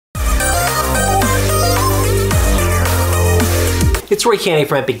It's Roy Cannaday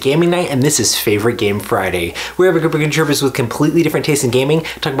from Epic Gaming Night, and this is Favorite Game Friday. We have a group of contributors with completely different tastes in gaming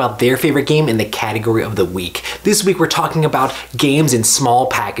talking about their favorite game in the category of the week. This week we're talking about games in small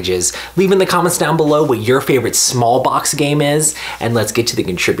packages. Leave in the comments down below what your favorite small box game is, and let's get to the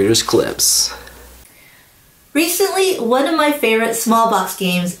contributors' clips. Recently, one of my favorite small box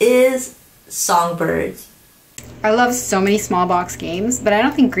games is Songbirds. I love so many small box games, but I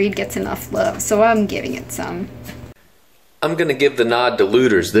don't think Greed gets enough love, so I'm giving it some. I'm gonna give the nod to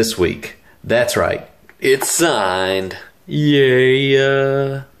Looters this week. That's right, it's signed.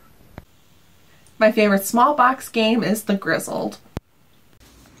 Yeah. My favorite small box game is The Grizzled.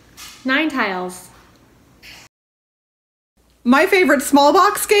 Nine Tiles. My favorite small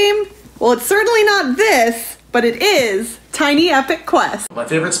box game? Well, it's certainly not this, but it is Tiny Epic Quest. My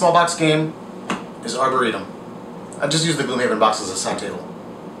favorite small box game is Arboretum. I just use the Gloomhaven box as a side table.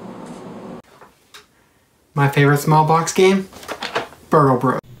 My favorite small box game? Burrow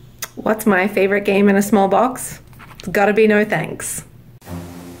Bros. What's my favorite game in a small box? It's gotta be No Thanks.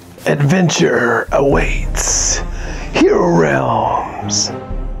 Adventure awaits. Hero Realms.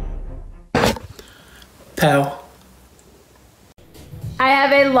 Pow. I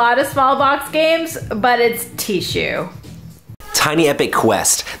have a lot of small box games, but it's Tissue. Tiny Epic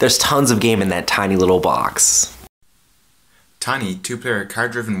Quest. There's tons of game in that tiny little box. Tiny two-player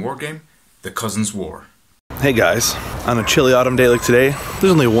card-driven war game, The Cousins War. Hey guys, on a chilly autumn day like today,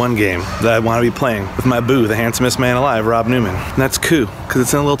 there's only one game that I want to be playing with my boo, the handsomest man alive, Rob Newman. And that's Coup, because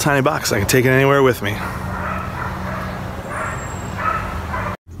it's in a little tiny box. I can take it anywhere with me.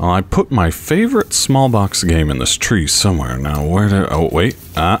 I put my favorite small box game in this tree somewhere. Now where did... oh wait,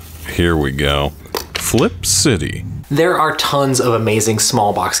 here we go. Flip City. There are tons of amazing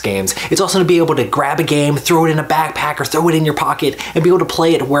small box games. It's awesome to be able to grab a game, throw it in a backpack, or throw it in your pocket, and be able to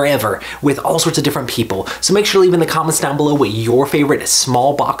play it wherever with all sorts of different people. So make sure to leave in the comments down below what your favorite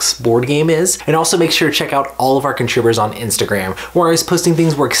small box board game is, and also make sure to check out all of our contributors on Instagram. We're always posting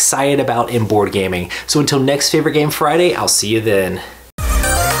things we're excited about in board gaming. So until next Favorite Game Friday, I'll see you then.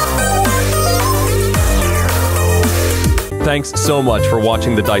 Thanks so much for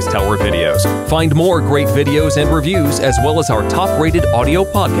watching the Dice Tower videos. Find more great videos and reviews as well as our top-rated audio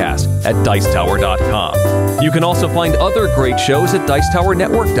podcast at Dicetower.com. You can also find other great shows at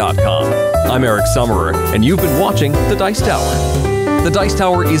Dicetowernetwork.com. I'm Eric Summerer, and you've been watching The Dice Tower. The Dice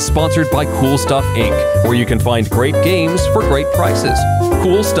Tower is sponsored by Cool Stuff Inc., where you can find great games for great prices.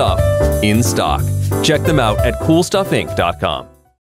 Cool stuff in stock. Check them out at CoolStuffInc.com.